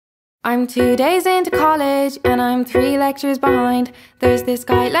I'm 2 days into college and I'm 3 lectures behind. There's this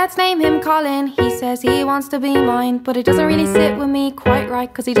guy, let's name him Colin. He says he wants to be mine, but it doesn't really sit with me quite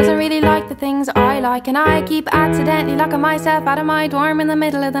right, cause he doesn't really like the things I like, and I keep accidentally locking myself out of my dorm in the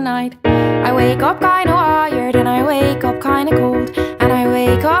middle of the night. I wake up kinda wired and I wake up kinda cold, and I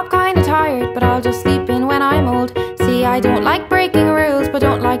wake up kinda tired, but I'll just sleep in when I'm old. See, I don't like breaking rules, but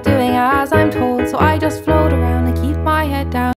don't like doing